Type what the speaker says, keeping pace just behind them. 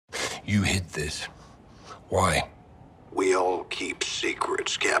You hid this. Why? We all keep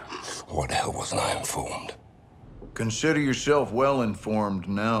secrets, Captain. Why the hell wasn't I informed? Consider yourself well informed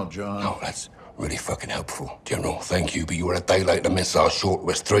now, John. Oh, that's really fucking helpful. General, thank you, but you were a day late. The missile short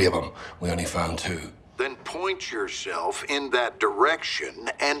was 3 of them. We only found 2. Then point yourself in that direction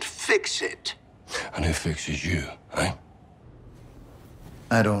and fix it. And who fixes you, eh?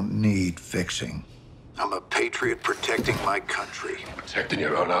 I don't need fixing. I'm a patriot protecting my country. Protecting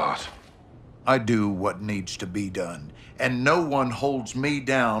your own art. I do what needs to be done, and no one holds me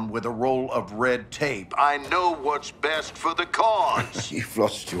down with a roll of red tape. I know what's best for the cause. You've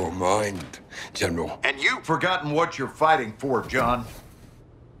lost your mind, General. And you've Forgotten what you're fighting for, John.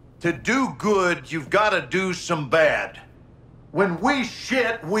 To do good, you've got to do some bad. When we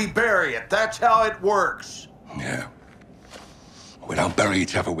shit, we bury it. That's how it works. Yeah. We don't bury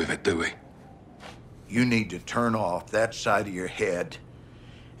each other with it, do we? You need to turn off that side of your head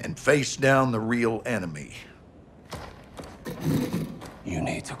and face down the real enemy. You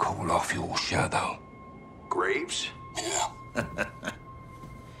need to call off your shadow. Graves? Yeah.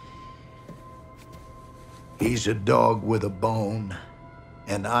 He's a dog with a bone,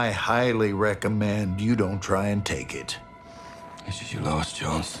 and I highly recommend you don't try and take it. This is your last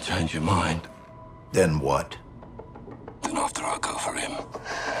chance to change your mind. Then what? Then after I go for him,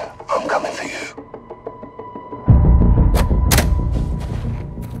 I'm coming for you.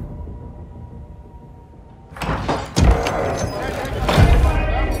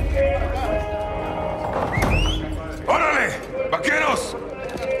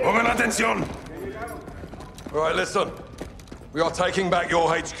 Atención! All right, listen. We are taking back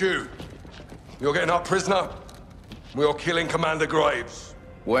your HQ. You're getting our prisoner. We are killing Commander Graves.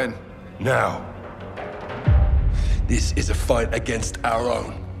 When? Now. This is a fight against our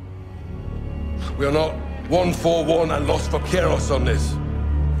own. We are not 1-4-1 and Los Vaqueros on this.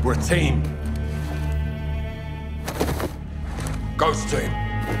 We're a team. Ghost team.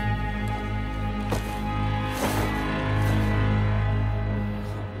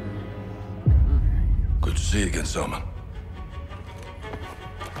 Good to see you again, Salman.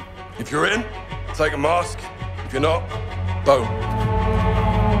 If you're in, take a mask. If you're not, don't.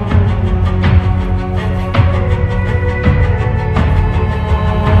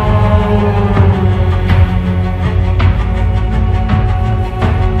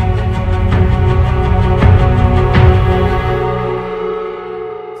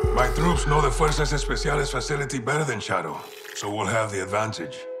 My troops know the Fuerzas Especiales facility better than Shadow, so we'll have the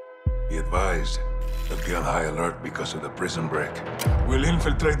advantage. Be advised, they'll be on high alert because of the prison break. We'll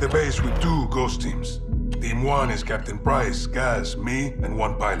infiltrate the base with 2 ghost teams. Team 1 is Captain Price, Gaz, me, and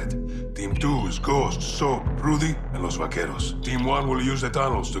 1 pilot. Team 2 is Ghost, Soap, Rudy, and Los Vaqueros. Team 1 will use the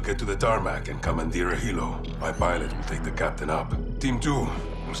tunnels to get to the tarmac and commandeer a helo. My pilot will take the captain up. Team 2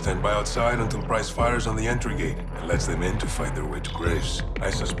 will stand by outside until Price fires on the entry gate and lets them in to fight their way to Graves. I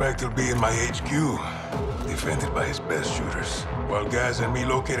suspect he'll be in my HQ, defended by his best shooters. While Gaz and me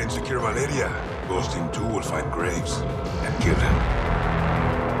locate and secure Valeria, Ghost Team 2 will find Graves and kill him.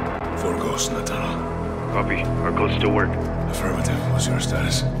 4 ghosts in the tunnel. Copy. Our codes still work. Affirmative. What's your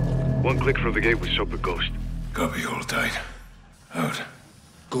status? 1 click from the gate with Soap and Ghost. Copy. Hold tight. Out.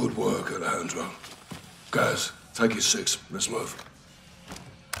 Good work, Alejandro. Guys, take your 6. Let's move.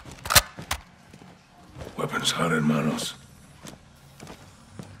 Weapons hot in manos.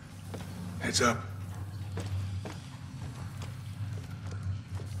 Heads up.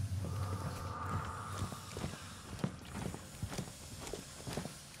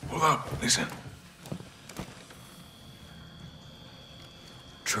 Hold up. Listen.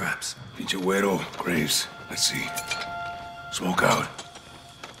 Traps. Pinche Güero, Graves. Let's see. Smoke out.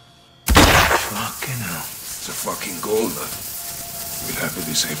 Fucking hell. It's a fucking Golda. We'll have to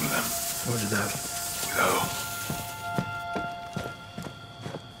disable them. What's that? Cuidado.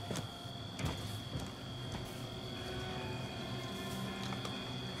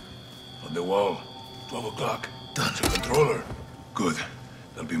 On the wall. 12 o'clock. Done. It's a controller. Good.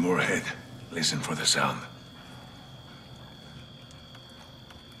 There'll be more ahead. Listen for the sound.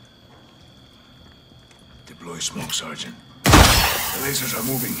 Deploy smoke, Sergeant. The lasers are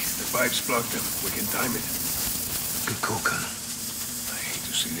moving. The pipes block them. We can time it. Good call, Colonel. I hate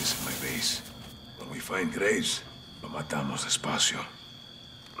to see this in my base. When we find Graves, lo matamos despacio.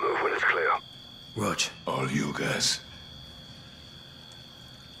 Move when it's clear. Roger. All you guys.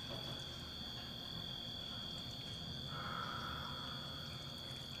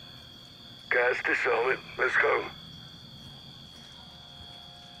 Gas disarm it. Let's go.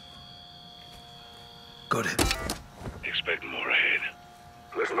 Got it. Expect more ahead.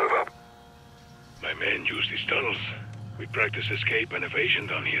 Let's move up. My men use these tunnels. We practice escape and evasion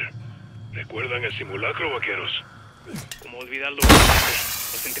down here. ¿Recuerdan el simulacro, vaqueros? ¿Cómo olvidarlo?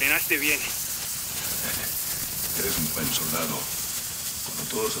 Los entrenaste bien. Eres un buen soldado. Cuando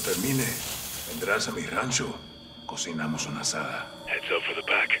todo se termine, vendrás a mi rancho. Cocinamos una asada. Heads up for the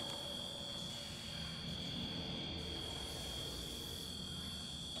back.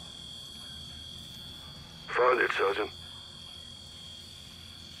 Found it, Sergeant.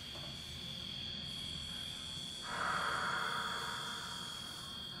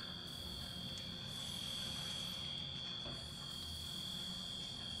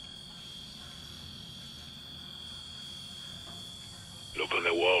 Look on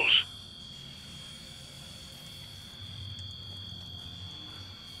the walls.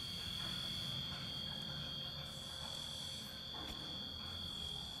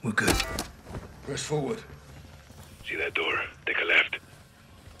 We're good. Press forward. See that door? Take a left.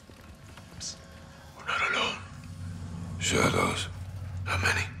 We're not alone. Shadows. How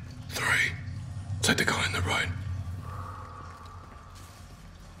many? 3. Take the guy on the right.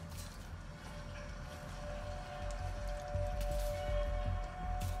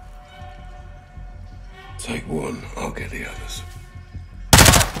 Take one, I'll get the others.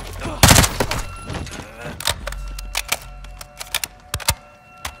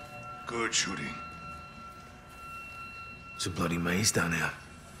 Good shooting. It's a bloody maze down here.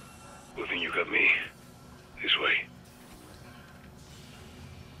 Good thing you got me. This way.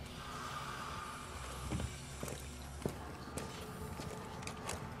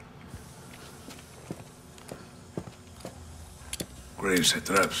 Graves set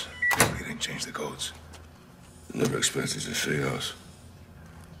traps. He didn't change the codes. Never expected to see us.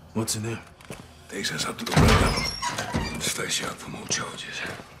 What's in there? Takes us up to the ground level. Stay sharp for more charges.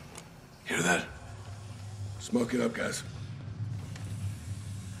 Hear that? Smoke it up, guys.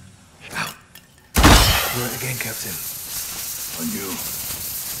 Out. Do it again, Captain. On you.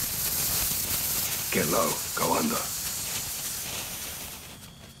 Get low. Go under.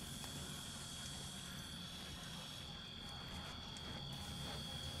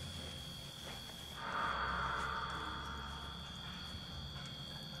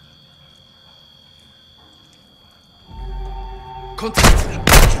 Contact!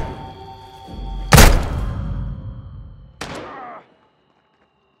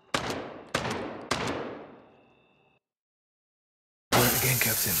 Again,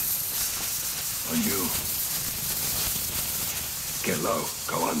 Captain. On you. Get low.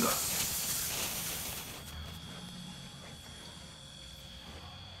 Go under.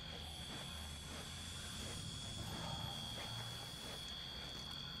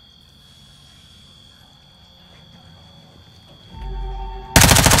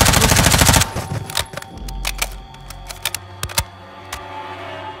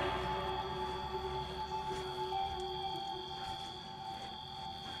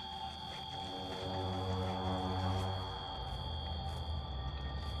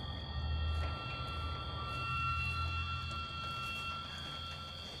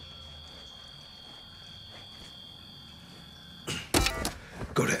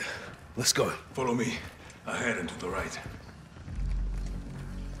 Got it. Let's go. Follow me. Ahead and to the right.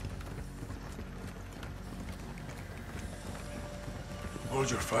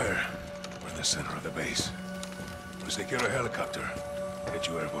 Hold your fire. We're in the center of the base. We'll secure a helicopter. Get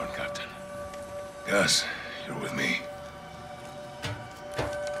you airborne, Captain. Gus, you're with me.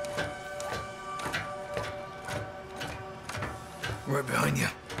 Right behind you.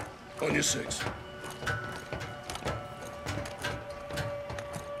 On your 6.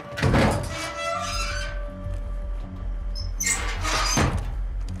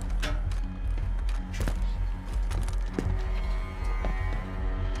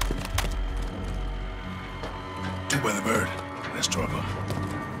 Take by the bird. Let's drop him.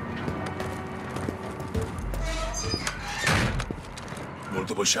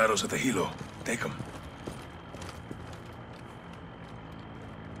 Multiple shadows at the helo. Take them.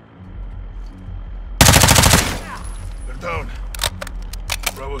 They're down.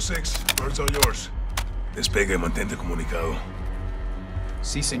 Bravo 6, birds are yours. Despegue y mantente comunicado.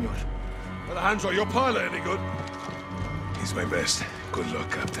 Sí, señor. Alejandro, your pilot any good? He's my best. Good luck,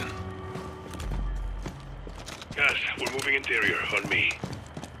 Captain. Gus, we're moving interior. On me.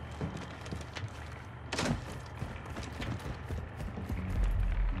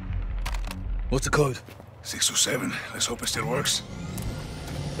 What's the code? 627. Let's hope it still works.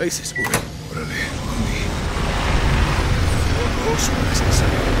 Basis, moving. Órale, on me. 1-2, es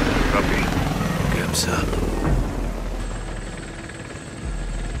necesario. Copy. Get him, sir.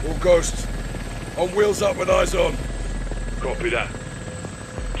 All ghosts. On wheels up with eyes on. Copy that.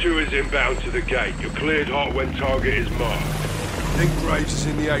 2 is inbound to the gate. You're cleared hot when target is marked. Think Graves is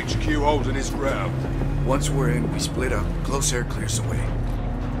in the HQ holding his ground. Once we're in, we split up. Close air clears the way.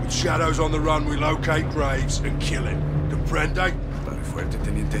 With Shadows on the run, we locate Graves and kill him. Comprende? Padre fuerte,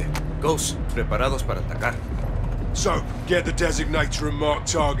 teniente. Ghosts, preparados para atacar. So, get the designator and mark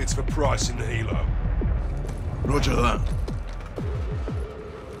targets for Price in the helo. Roger that.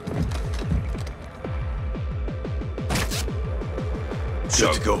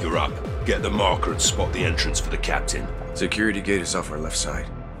 So, to go. you're up. Get the marker and spot the entrance for the captain. Security gate is off our left side.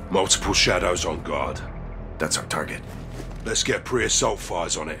 Multiple Shadows on guard. That's our target. Let's get pre-assault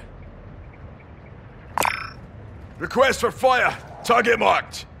fires on it. Request for fire. Target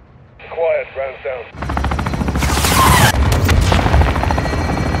marked. Quiet, rounds down.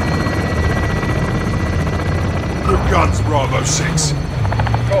 Good guns, Bravo 6.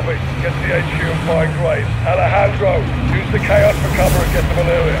 Copy. Get to the HQ and find Graves. Alejandro, use the chaos for cover and get to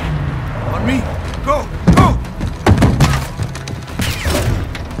Valeria. On me. Go! Go!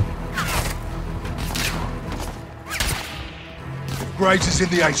 Graves is in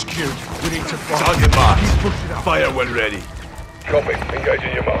the HQ. We need to find Target marked. He's pushing up. Fire when ready. Copy.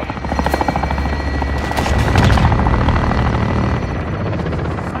 Engaging your mark.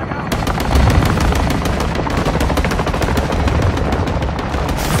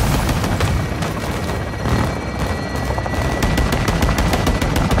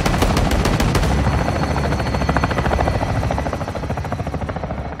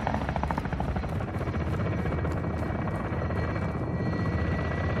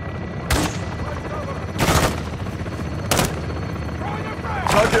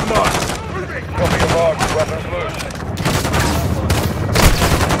 Target marked. Copy your mark. Weapons loose.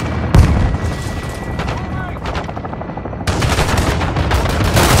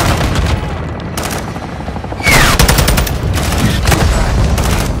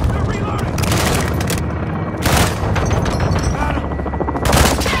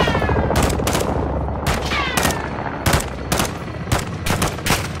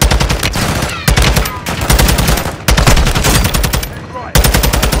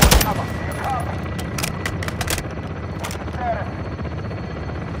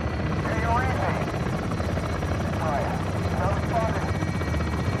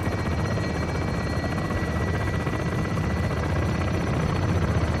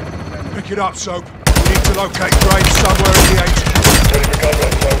 Pick it up, Soap. We need to locate Graves somewhere in the HQ. Ready for gun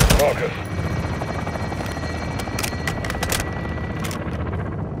run, so Marcus.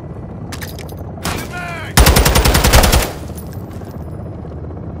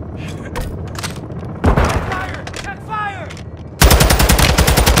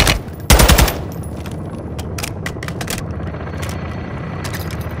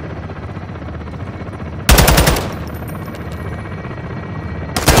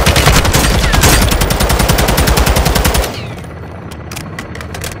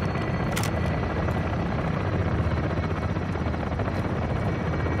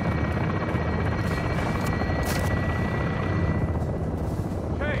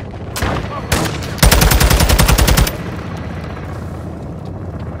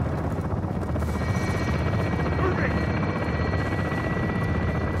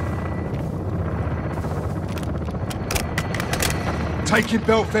 Taking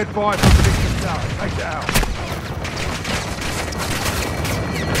belt-fed fire from the tower. Take it out.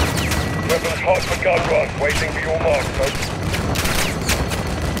 Weapons hot for gun run. Waiting for your mark, so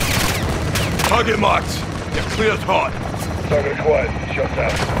Target marked. You're cleared hot. target acquired. Shots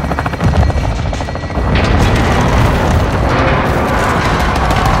out.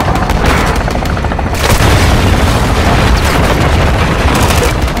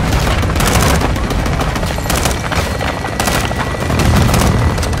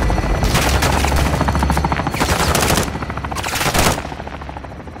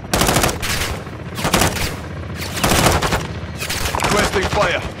 Requesting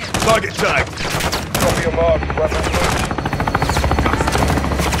fire. Target tagged. Copy your mark. Weapons loose.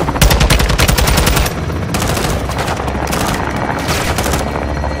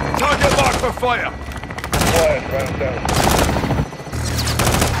 Target marked for fire. Quiet, rounds down.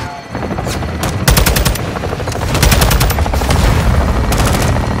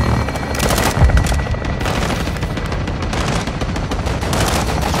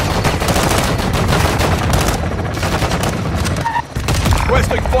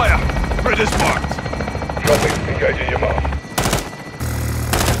 Requesting fire. Grid is marked. Copy. Engaging your mark.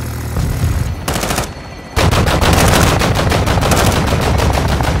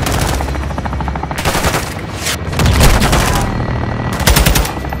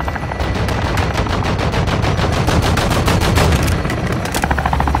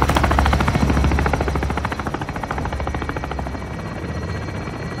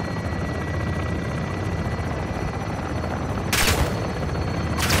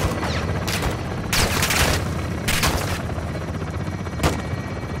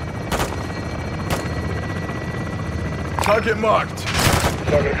 Target marked.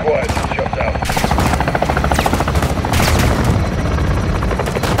 Target acquired. Shots out.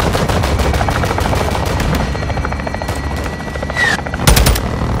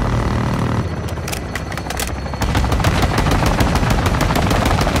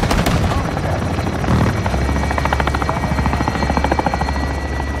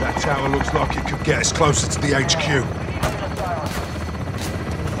 That tower looks like it could get us closer to the HQ.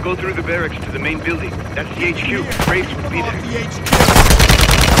 Go through the barracks to the main building. That's the HQ. Graves will be there. The HQ!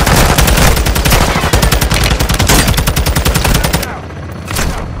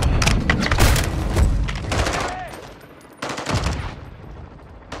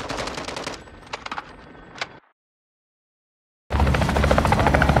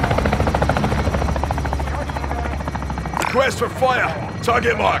 Request for fire.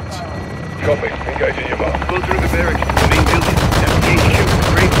 Target marked. Copy. Engaging your mark. Go through the barracks to the main building. That's the HQ.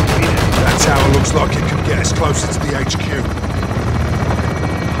 Graves will be there. That tower looks like it could get us closer to the HQ.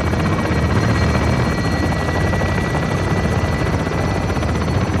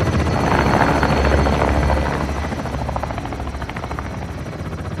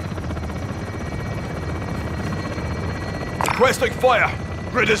 Requesting fire.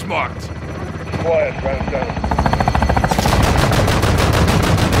 Grid is marked. Quiet. Round down.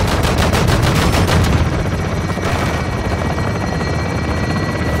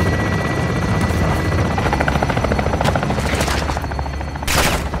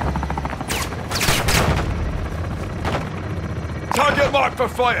 Target marked for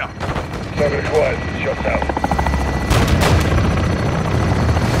fire. Target acquired. Shots out.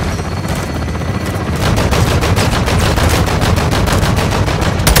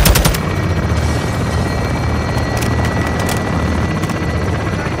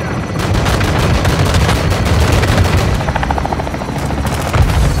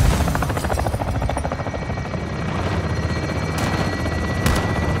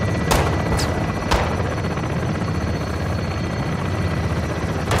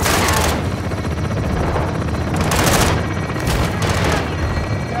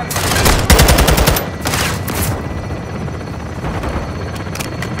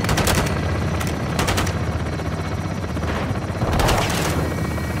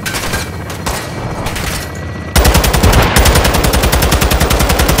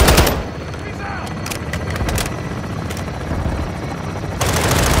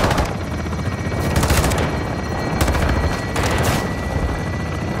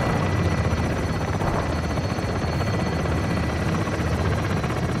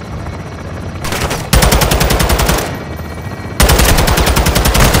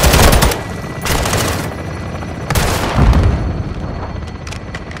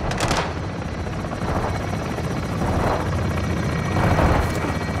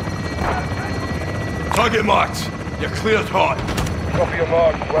 Target marked. You're cleared hot. Copy your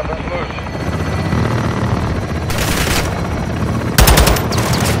mark. Weapons loose.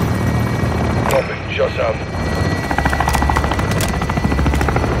 Copy. Shots out.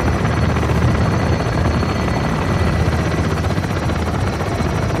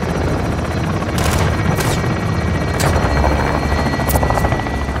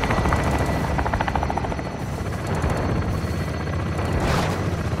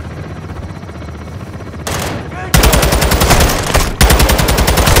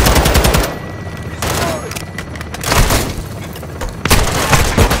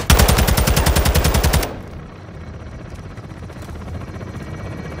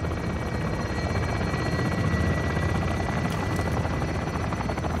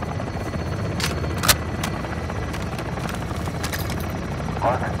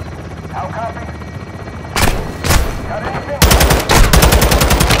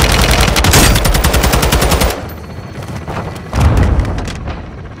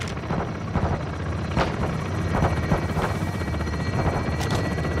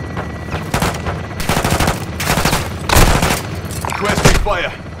 Requesting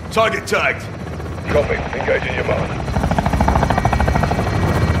fire. Target tagged. Copy. Engaging your mark.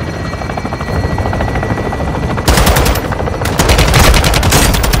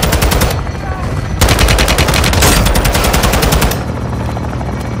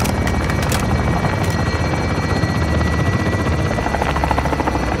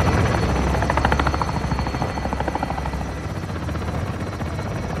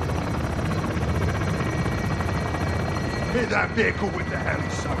 Hit that vehicle with the heli,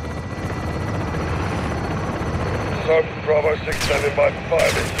 son. Sub Bravo 6 standing by for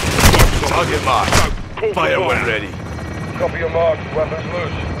fire. Target marked. Fire when ready. Copy your mark. Weapons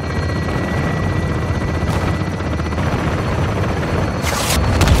loose.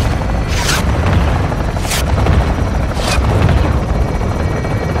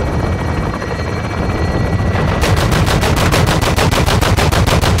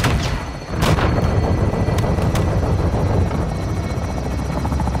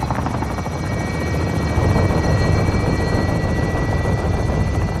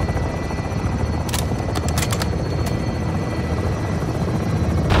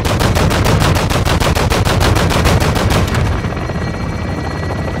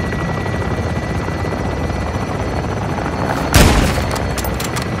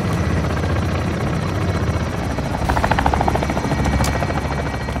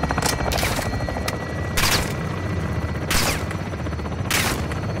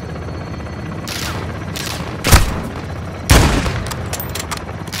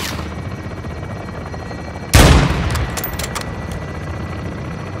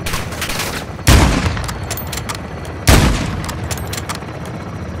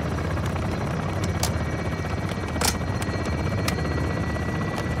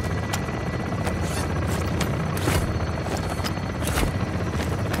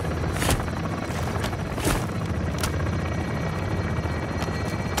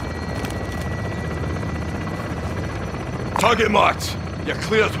 Target marked. You're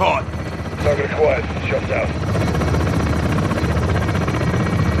cleared hot. Target acquired. Shut down.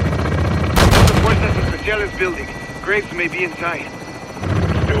 The Fuerzas Especiales building. Graves may be inside.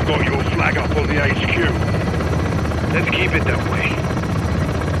 Still got your flag up on the HQ. Let's keep it that way.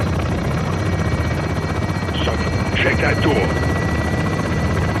 So, check that door.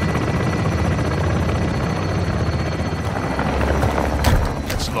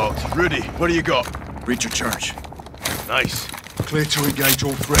 It's locked. Rudy, what do you got? Breach of charge. Nice. Clear to engage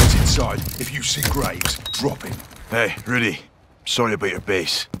all threats inside. If you see Graves, drop him. Hey, Rudy. Sorry about your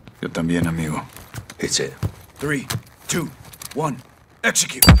base. Yo también, amigo. It's it. 3, 2, 1.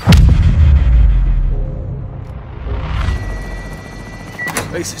 Execute.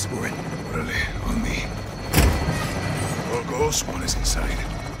 Bases we're in. Orale, on me. All goes, one is inside.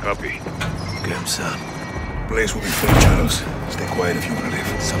 Copy. Get him, son. Blaze will be full of shadows. Stay quiet if you want to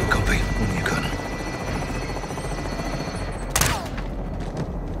live. Some copy. When you gun.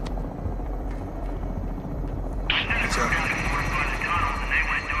 It's up.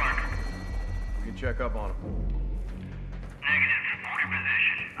 We can check up on them. Negative. Hold your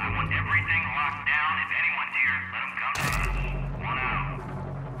position. I want everything locked down. If anyone's here, let them come to us. One out.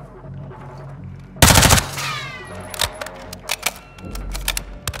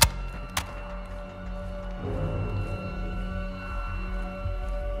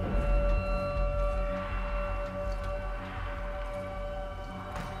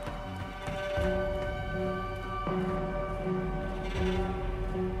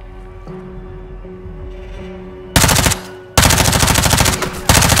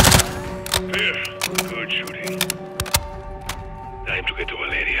 Good shooting. Time to get to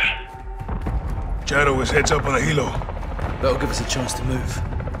Valeria. Shadow is heads up on a helo. That'll give us a chance to move.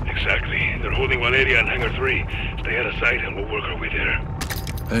 Exactly. They're holding Valeria in Hangar 3. Stay out of sight and we'll work our way there.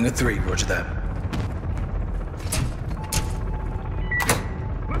 Hangar 3, roger that.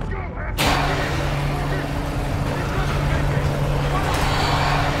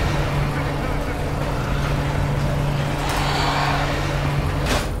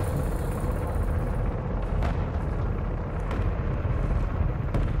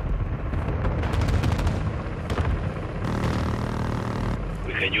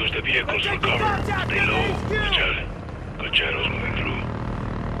 We can use the vehicles for cover. Stay low. Watch out. Got shadows moving through.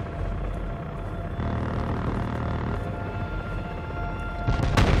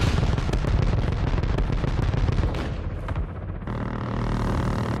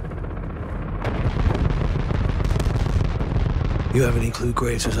 You have any clue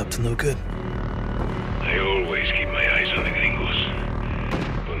Graves was up to no good? I always keep my eyes on the gringos.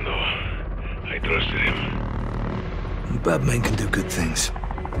 But no, I trusted him. Bad men can do good things.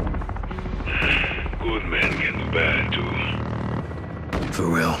 Good men can do bad, too. For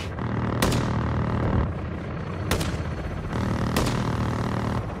real.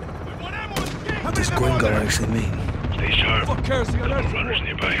 What does Gringo actually mean? Stay sharp. There's no runners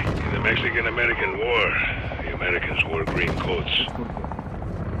nearby. In the Mexican-American War, the Americans wore green coats.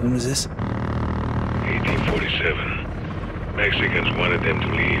 When was this? 1847. Mexicans wanted them to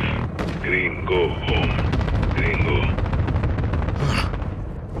leave. Green, go home. Green, go.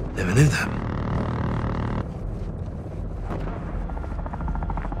 Never knew that.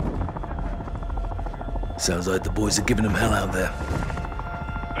 Sounds like the boys are giving them hell out there.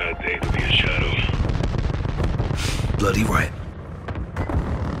 Bad day to be a shadow. Bloody right.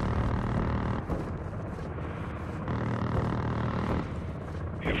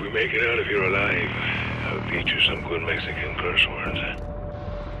 If we make it out of here alive, I'll teach you some good Mexican curse words.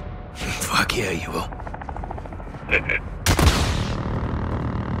 Fuck yeah, you will.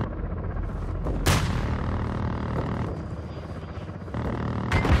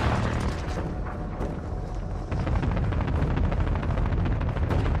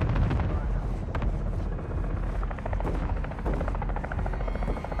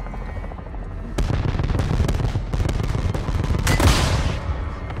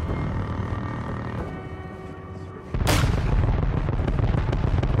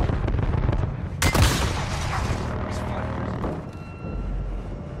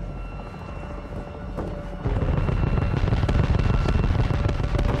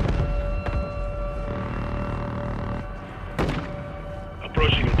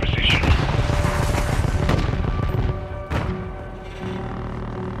 Approaching in precision.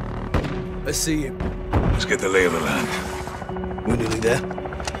 I see you. Let's get the lay of the land. We're nearly there.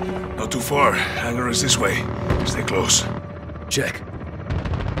 Not too far. Hangar is this way. Stay close. Check.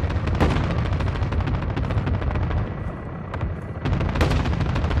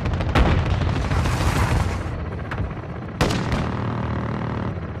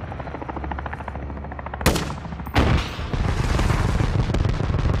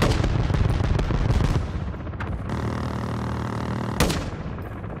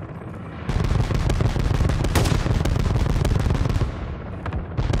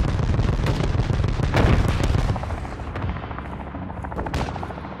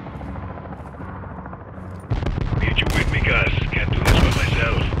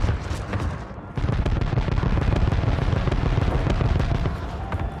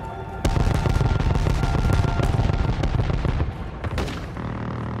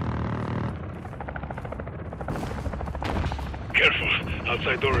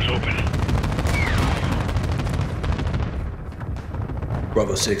 Outside door is open.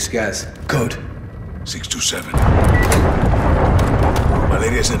 Bravo 6, gas. Code. 627.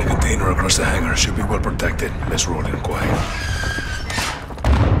 Valeria's in a container across the hangar. Should be well protected. Let's roll in quiet.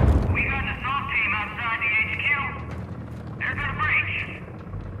 We got an assault team outside the HQ. They're gonna breach.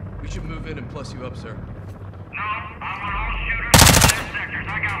 We should move in and plus you up, sir. No, I want all shooters in their sectors.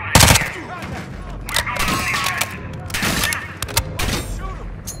 I got one here. We're going on the offensive.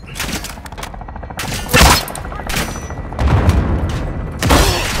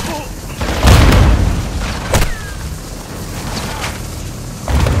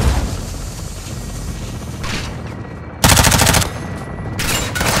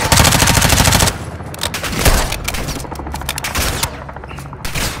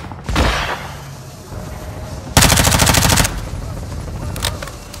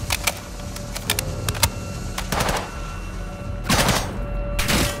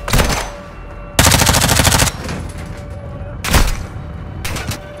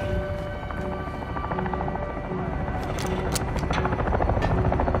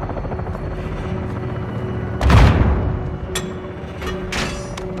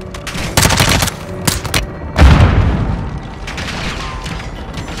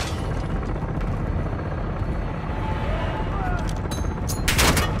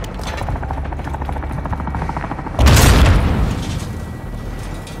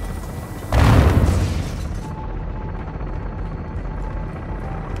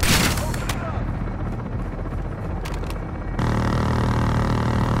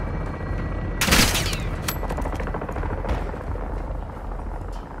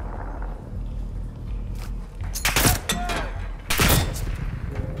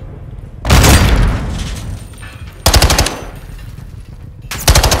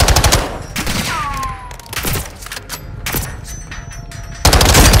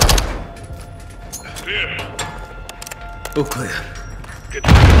 All clear. Get to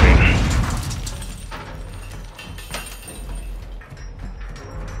the container.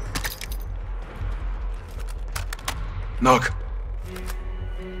 Knock.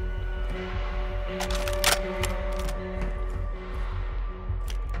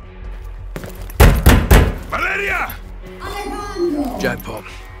 Valeria! Jackpot.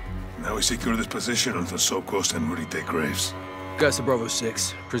 Now we secure this position until Soap Ghost and Rudy take Graves. Gas to Bravo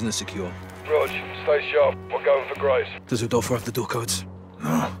 6. Prisoner secure. Rog, stay sharp. We're going for Graves. Does Udolfo have the door codes?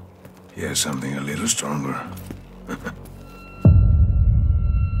 No. He has something a little stronger.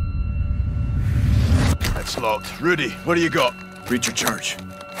 That's locked. Rudy, what do you got? Breach your charge.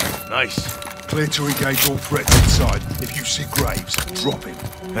 Nice. Clear to engage all threats inside. If you see Graves, drop him.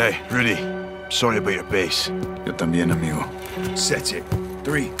 Hey, Rudy. Sorry about your base. Yo también, amigo. Set it.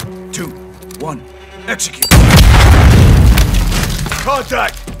 3, 2, 1. Execute.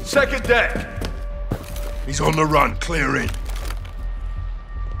 Contact! Second deck! He's on the run. Clear in.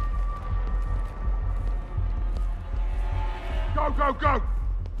 Go, go, go!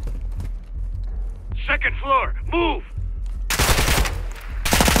 Second floor, move!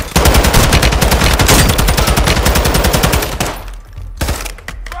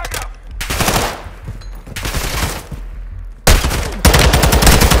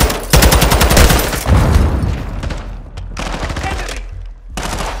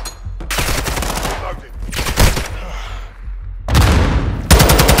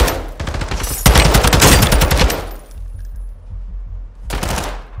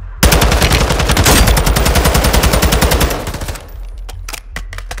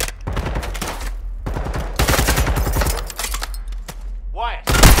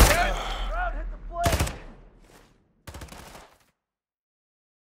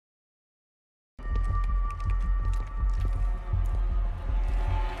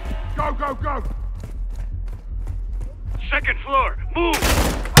 Go, go, go! Second floor, move!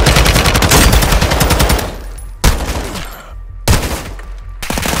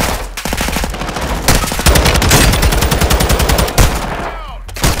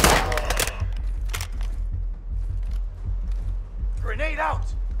 Grenade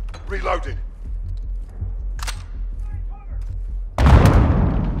out! Reloading.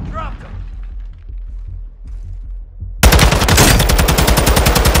 Drop them!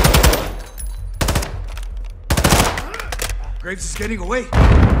 Graves is getting away.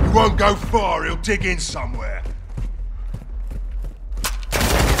 He won't go far. He'll dig in somewhere.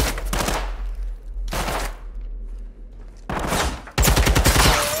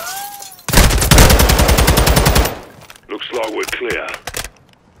 Looks like we're clear.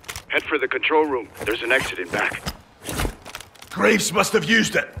 Head for the control room. There's an exit in back. Graves must have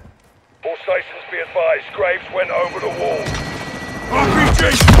used it. All stations be advised. Graves went over the wall. RPG!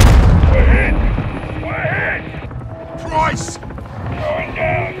 We're hit! We're hit! Price! Going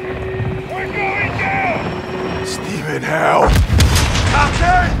down! We're going down! Stephen, hell!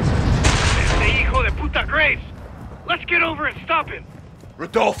 Captain! Este hijo de puta Graves! Let's get over and stop him!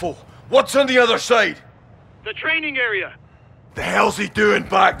 Rodolfo, what's on the other side? The training area! The hell's he doing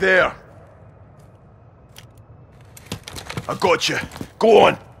back there? I got you. Go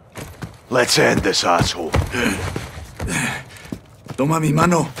on. Let's end this, asshole. Toma mi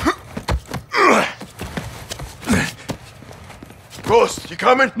mano. Ghost, you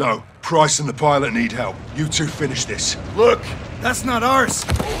coming? No. Price and the pilot need help. You two finish this. Look. That's not ours.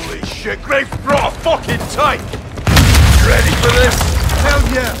 Holy shit, Graves brought a fucking tank. You ready for this? Hell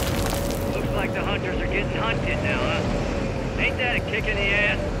yeah. Looks like the hunters are getting hunted now, huh? Ain't that a kick in the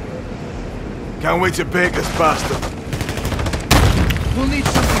ass? Can't wait to bake this bastard. We'll need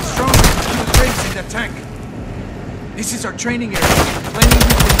something stronger to keep Graves in the tank. This is our training area. Plenty we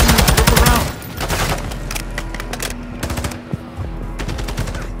can use. Look around.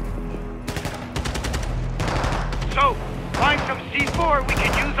 So, find some C4 we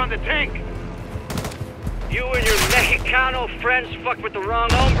can use on the tank. You and your Mexicano friends fucked with the wrong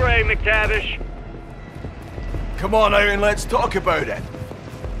hombre, McTavish. Come on out and let's talk about it.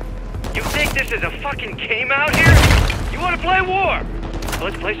 You think this is a fucking game out here? You want to play war? Well,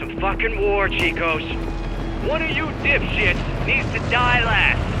 let's play some fucking war, Chicos. One of you dipshits needs to die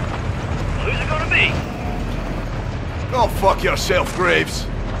last. Well, who's it gonna be? Go fuck yourself, Graves.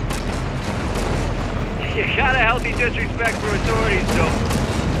 You got a healthy disrespect for authorities, so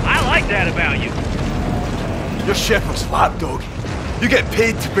I like that about you. You're Shepherd's lapdog. You get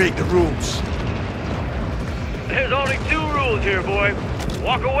paid to break the rules. There's only 2 rules here, boy.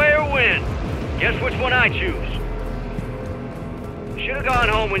 Walk away or win. Guess which one I choose. Should've gone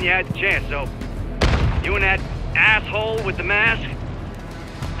home when you had the chance, though. You and that asshole with the mask?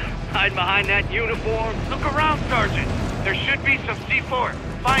 Hiding behind that uniform? Look around, Sergeant. There should be some C4.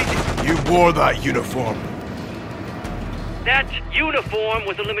 Find it. You wore that uniform. That uniform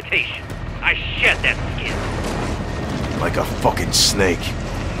was a limitation. I shed that skin. Like a fucking snake.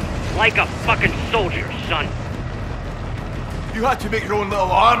 Like a fucking soldier, son. You had to make your own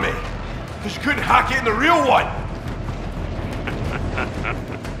little army. Because you couldn't hack it in the real one.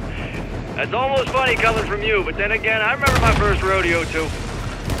 That's almost funny coming from you, but then again, I remember my first rodeo, too.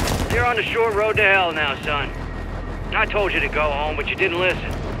 You're on the short road to hell now, son. I told you to go home, but you didn't listen.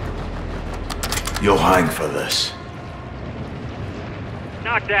 You'll hang for this.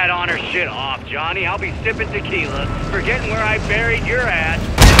 Knock that honor shit off, Johnny. I'll be sipping tequila, forgetting where I buried your ass.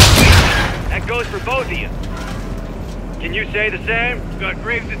 That goes for both of you. Can you say the same? Got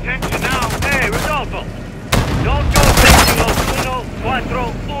Graves' attention now. Hey, Rodolfo. Don't go thinking los 1,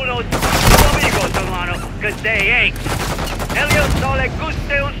 4, 1 amigos, hermano, because they ain't. Ellos no le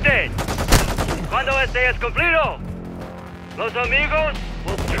guste usted. Cuando este es cumplido, los amigos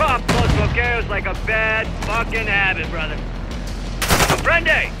will drop los bloqueos like a bad fucking habit, brother.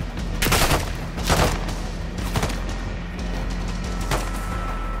 Comprende?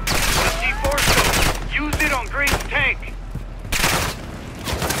 C4 scope. Use it on Graves' tank.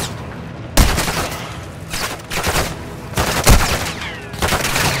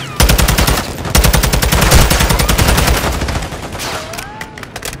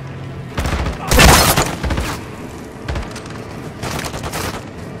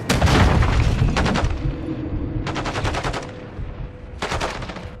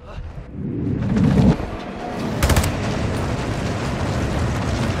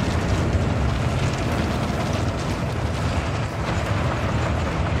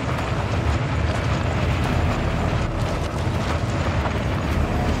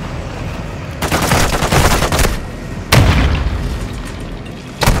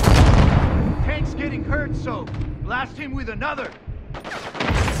 So, blast him with another.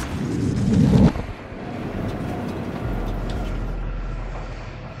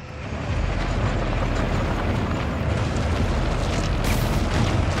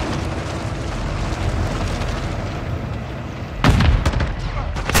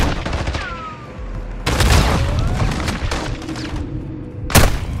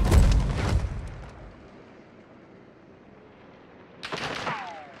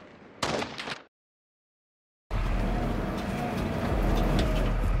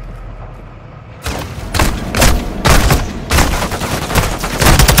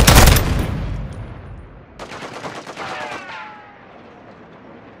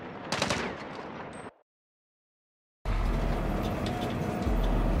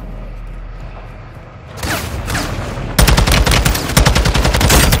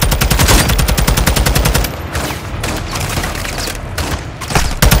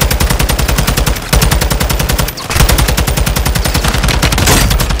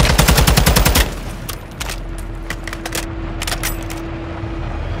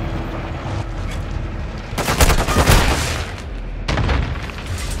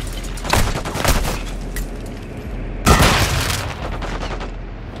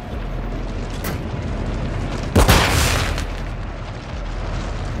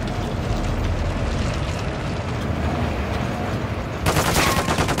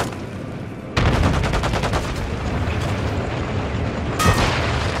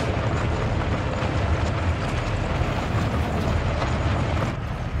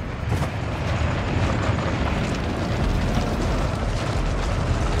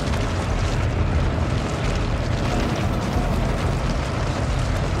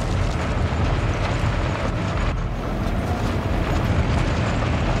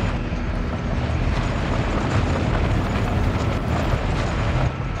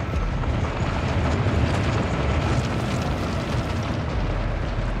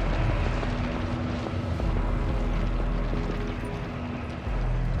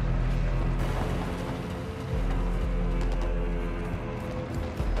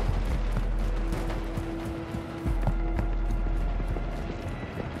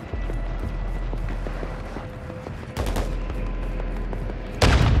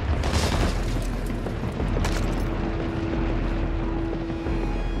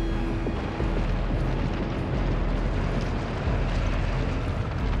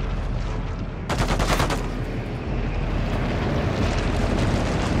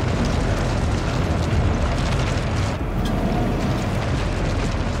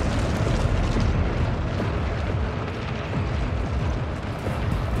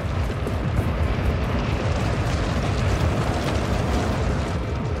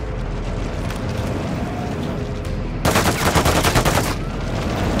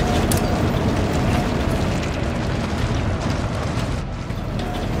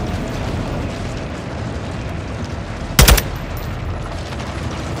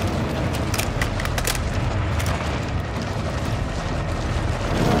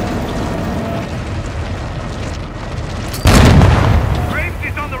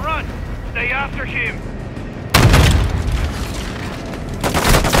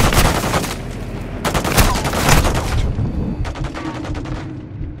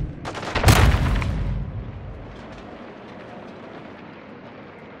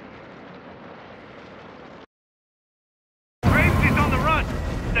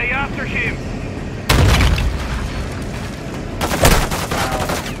 after him!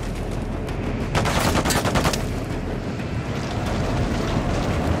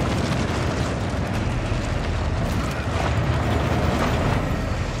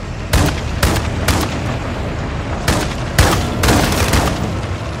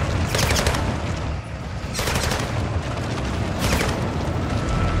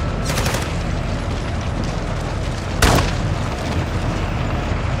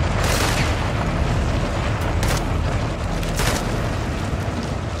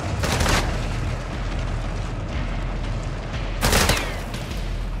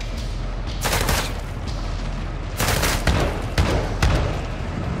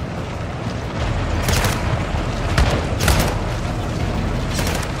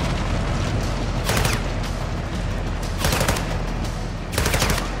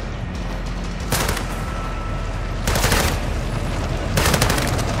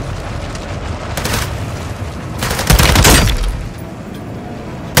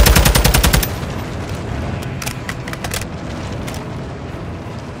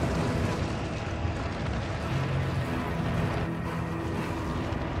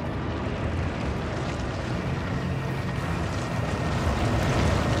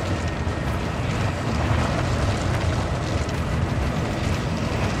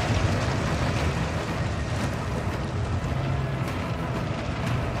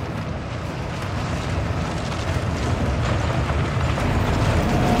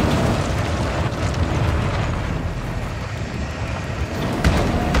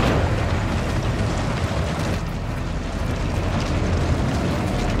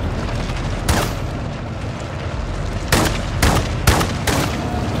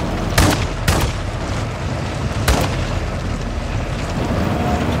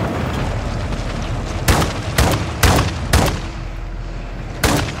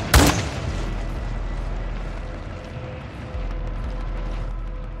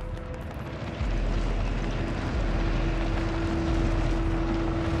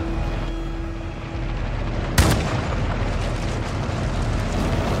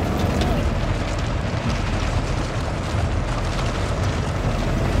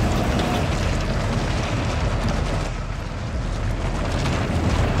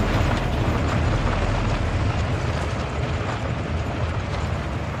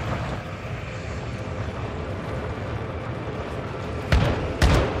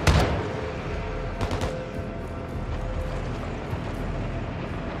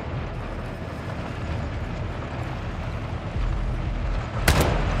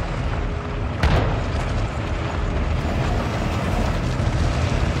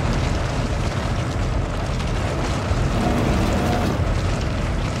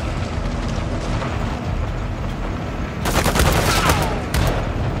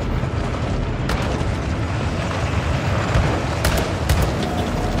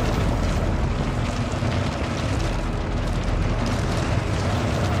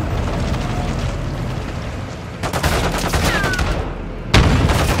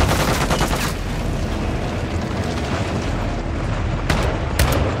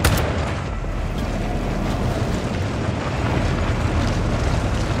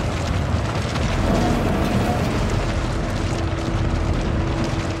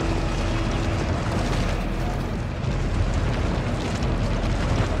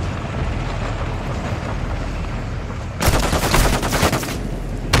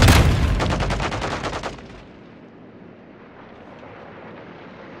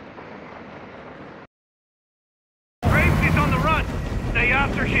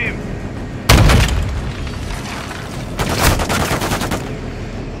 after him!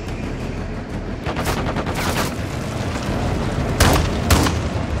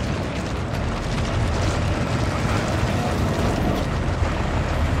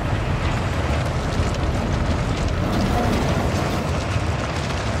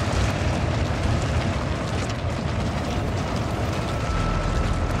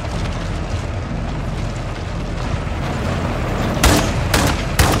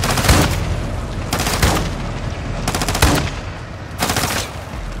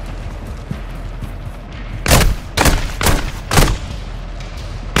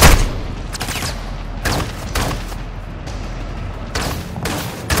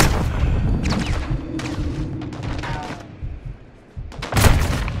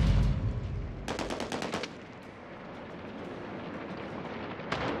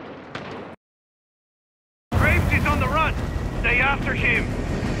 He's on the run! Stay after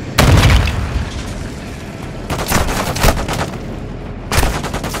him!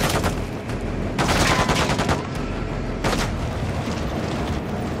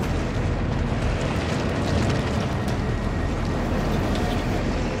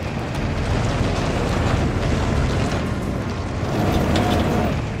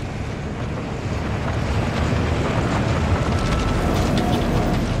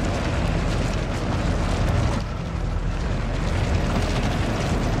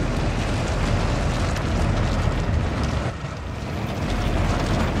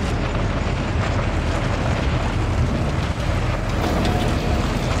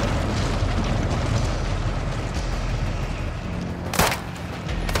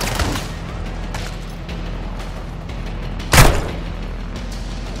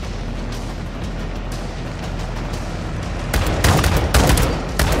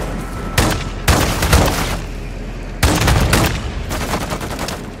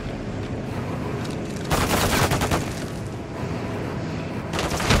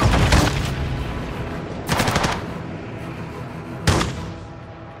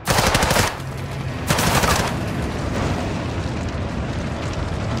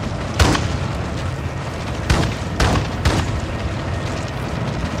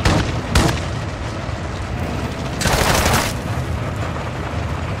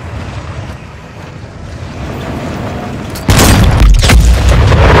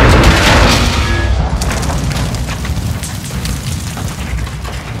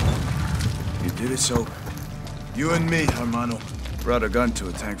 did it, so. You and me, hermano, brought a gun to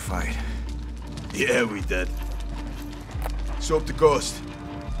a tank fight. Yeah, we did. So up the coast,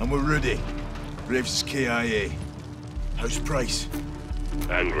 and we're ready. Graves is KIA. How's Price?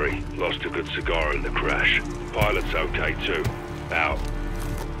 Angry. Lost a good cigar in the crash. Pilot's okay too. Out.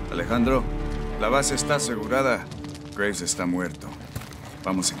 Alejandro, la base está asegurada. Graves está muerto.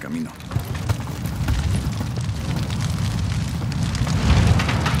 Vamos en camino.